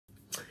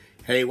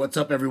Hey, what's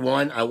up,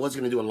 everyone? I was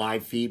going to do a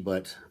live feed,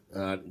 but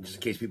just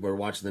in case people are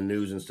watching the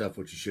news and stuff,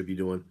 which you should be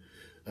doing,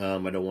 I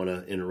don't want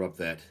to interrupt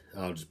that.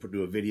 I'll just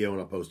do a video and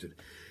I'll post it.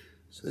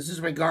 So this is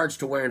in regards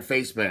to wearing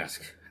face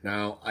masks.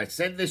 Now, I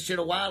said this shit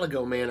a while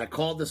ago, man. I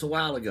called this a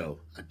while ago.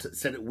 I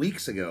said it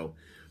weeks ago.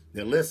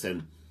 Now,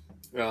 listen,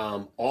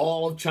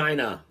 all of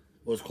China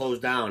was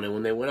closed down, and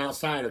when they went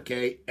outside,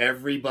 okay,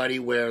 everybody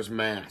wears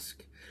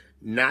masks,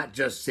 not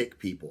just sick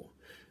people.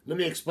 Let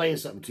me explain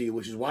something to you,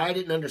 which is why I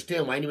didn't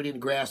understand, why anybody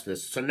didn't grasp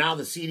this. So now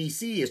the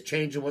CDC is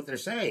changing what they're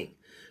saying.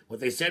 What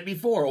they said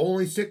before,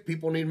 only sick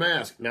people need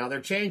masks. Now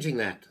they're changing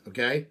that,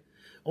 okay?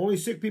 Only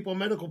sick people,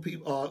 medical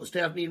people,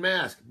 staff need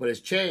masks, but it's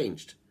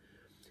changed.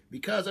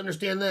 Because,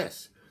 understand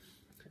this,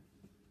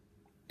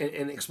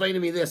 and explain to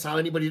me this, how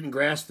anybody didn't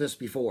grasp this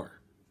before.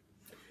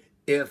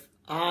 If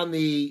on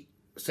the,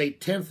 say,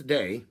 10th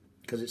day,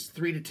 because it's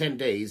 3 to 10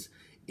 days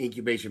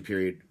incubation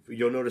period,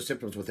 you'll notice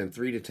symptoms within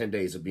 3 to 10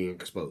 days of being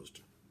exposed.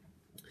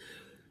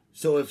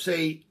 So if,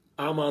 say,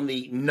 I'm on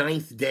the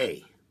 9th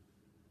day,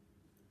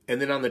 and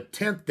then on the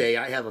 10th day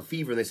I have a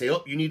fever, and they say,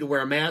 oh, you need to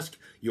wear a mask,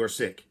 you're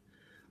sick.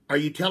 Are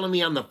you telling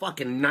me on the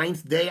fucking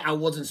 9th day I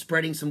wasn't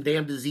spreading some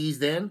damn disease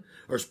then?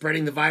 Or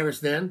spreading the virus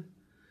then?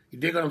 You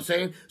dig what I'm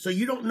saying? So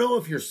you don't know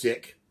if you're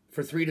sick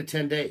for 3 to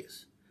 10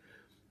 days.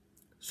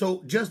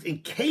 So just in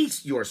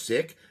case you're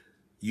sick,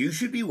 you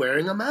should be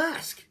wearing a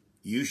mask.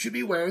 You should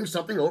be wearing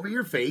something over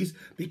your face,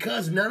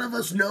 because none of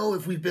us know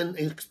if we've been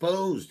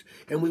exposed.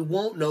 And we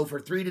won't know for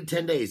 3 to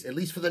 10 days, at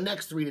least for the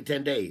next 3 to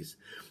 10 days.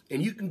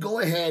 And you can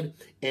go ahead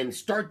and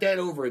start that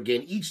over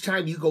again each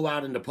time you go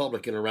out into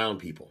public and around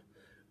people.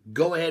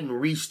 Go ahead and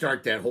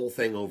restart that whole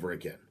thing over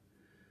again.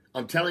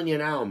 I'm telling you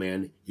now,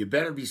 man, you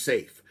better be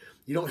safe.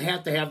 You don't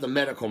have to have the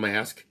medical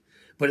mask,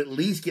 but at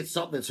least get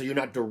something so you're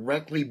not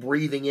directly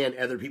breathing in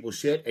other people's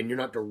shit and you're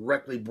not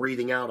directly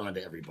breathing out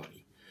onto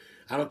everybody.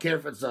 I don't care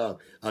if it's a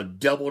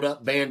doubled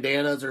up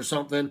bandanas or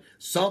something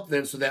so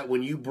that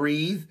when you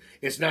breathe,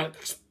 it's not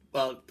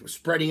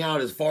spreading out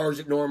as far as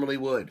it normally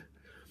would.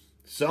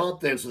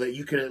 Something so that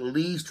you can at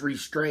least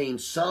restrain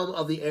some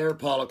of the air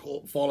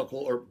molecules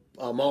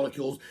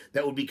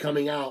that would be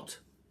coming out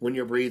when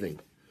you're breathing.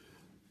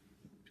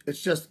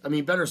 It's just, I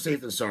mean, better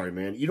safe than sorry,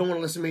 man. You don't want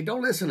to listen to me?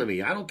 Don't listen to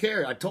me. I don't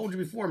care. I told you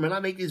before, man, I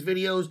make these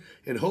videos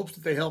in hopes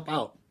that they help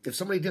out. If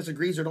somebody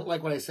disagrees or don't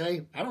like what I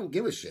say, I don't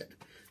give a shit.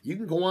 You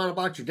can go on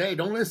about your day.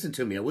 Don't listen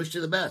to me. I wish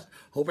you the best.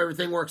 Hope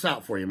everything works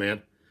out for you,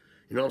 man.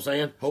 You know what I'm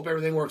saying? Hope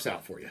everything works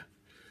out for you.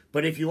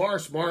 But if you are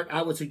smart,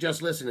 I would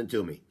suggest listening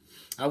to me.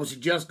 I would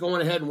suggest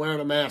going ahead and wearing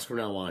a mask from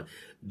now on.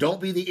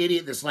 Don't be the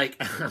idiot that's like,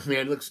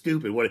 man, it looks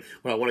stupid. When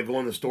I want to go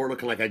in the store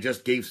looking like I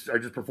just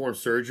performed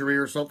surgery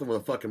or something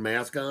with a fucking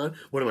mask on.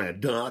 What am I, a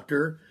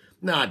doctor?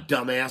 Nah,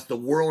 dumbass. The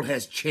world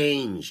has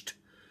changed.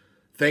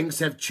 Things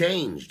have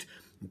changed.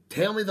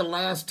 Tell me the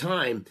last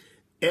time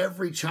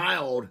every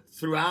child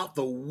throughout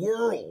the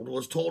world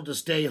was told to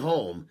stay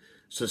home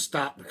to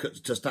stop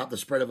the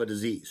spread of a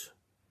disease.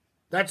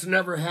 That's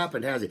never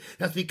happened, has it?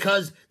 That's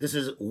because this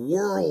is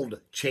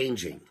world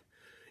changing.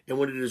 And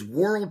when it is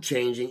world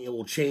changing, it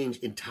will change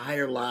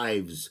entire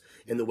lives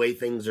in the way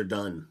things are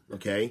done,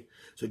 okay?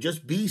 So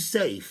just be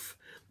safe,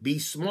 be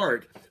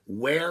smart,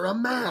 wear a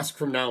mask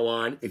from now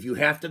on if you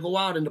have to go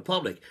out into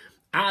public.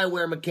 I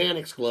wear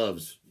mechanics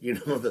gloves, you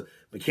know, the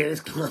mechanics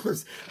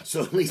gloves,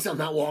 so at least I'm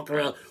not walking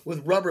around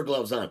with rubber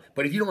gloves on.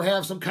 But if you don't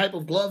have some type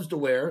of gloves to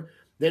wear,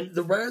 then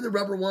the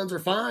rubber ones are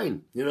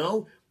fine, you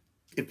know?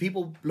 If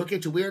people look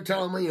at you weird,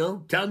 tell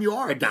them you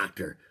are a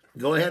doctor.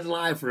 Go ahead and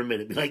lie for a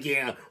minute. Be like,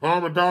 yeah,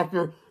 I'm a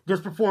doctor,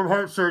 just performed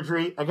heart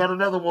surgery, I got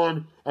another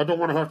one, I don't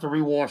want to have to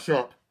rewash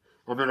up.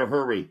 I'm in a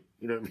hurry.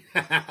 You know what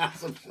I mean?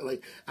 Something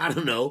like, I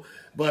don't know,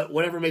 but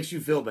whatever makes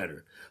you feel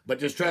better. But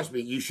just trust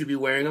me, you should be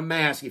wearing a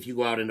mask if you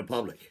go out into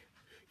public.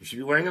 You should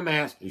be wearing a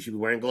mask, and you should be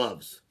wearing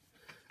gloves.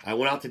 I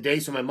went out today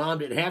so my mom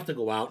didn't have to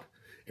go out,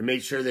 and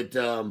made sure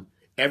that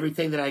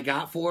everything that I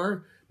got for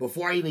her,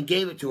 before I even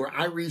gave it to her,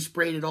 I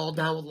resprayed it all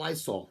down with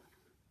Lysol,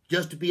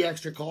 just to be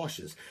extra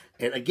cautious.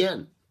 And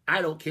again,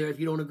 I don't care if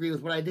you don't agree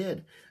with what I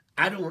did.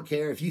 I don't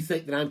care if you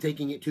think that I'm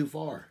taking it too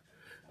far.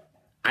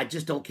 I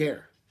just don't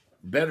care.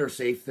 Better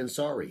safe than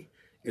sorry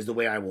is the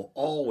way I will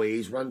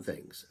always run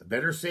things.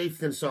 Better safe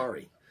than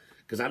sorry.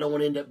 Because I don't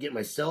want to end up getting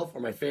myself or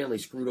my family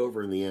screwed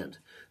over in the end.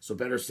 So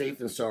better safe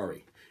than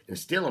sorry. And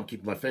still I'm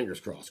keeping my fingers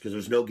crossed because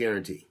there's no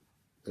guarantee.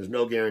 There's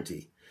no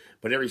guarantee.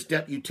 But every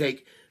step you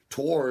take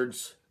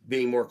towards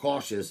being more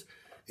cautious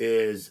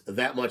is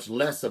that much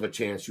less of a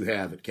chance you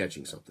have at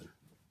catching something.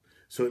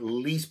 So at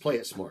least play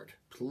it smart.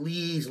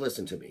 Please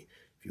listen to me.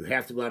 If you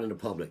have to go out into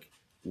public,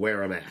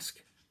 wear a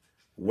mask.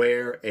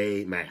 Wear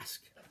a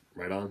mask.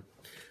 Right on?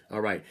 All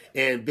right.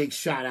 And big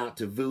shout out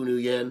to Vu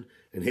Nguyen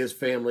and his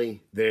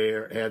family. They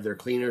have their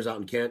cleaners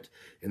out in Kent,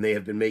 and they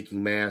have been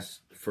making masks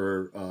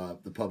for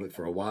the public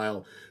for a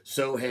while.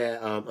 So,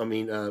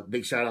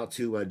 big shout out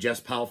to Jess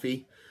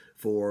Palfy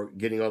for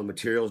getting all the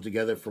materials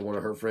together for one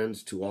of her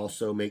friends to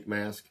also make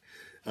masks.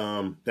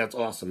 That's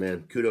awesome,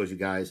 man. Kudos, you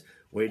guys.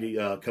 way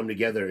to come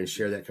together and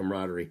share that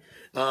camaraderie.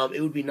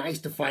 It would be nice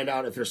to find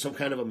out if there's some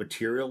kind of a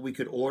material we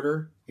could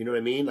order. You know what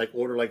I mean? Like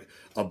order like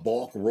a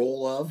bulk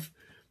roll of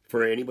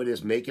for anybody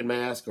that's making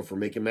masks or for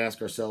making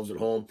masks ourselves at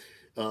home,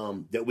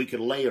 that we could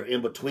layer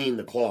in between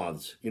the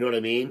cloths. You know what I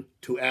mean?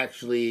 To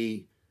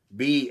actually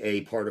be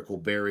a particle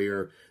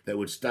barrier that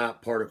would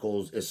stop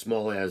particles as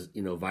small as,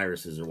 you know,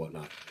 viruses or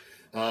whatnot.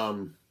 I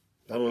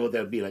don't know what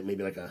that would be like.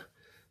 Maybe like a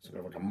sort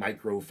of like a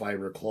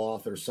microfiber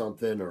cloth or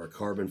something, or a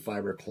carbon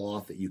fiber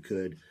cloth that you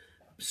could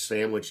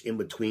sandwich in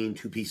between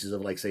two pieces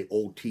of, like, say,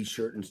 old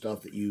t-shirt and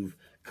stuff that you've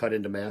cut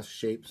into mask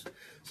shapes,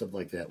 something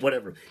like that.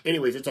 Whatever.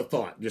 Anyways, it's a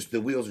thought. Just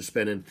the wheels are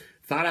spinning.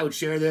 Thought I would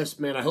share this.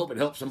 Man, I hope it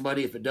helps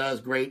somebody. If it does,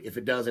 great. If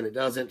it doesn't, it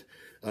doesn't.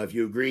 If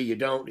you agree, you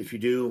don't. If you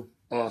do,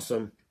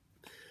 awesome.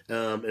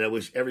 And I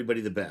wish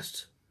everybody the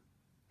best.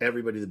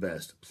 Everybody the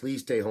best.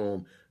 Please stay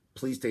home.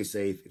 Please stay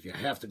safe. If you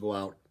have to go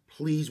out,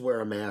 please wear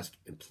a mask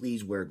and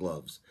please wear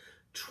gloves.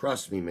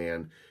 Trust me,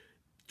 man.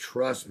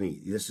 Trust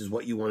me. This is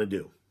what you want to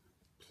do.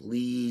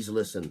 Please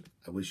listen.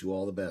 I wish you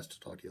all the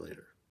best. Talk to you later.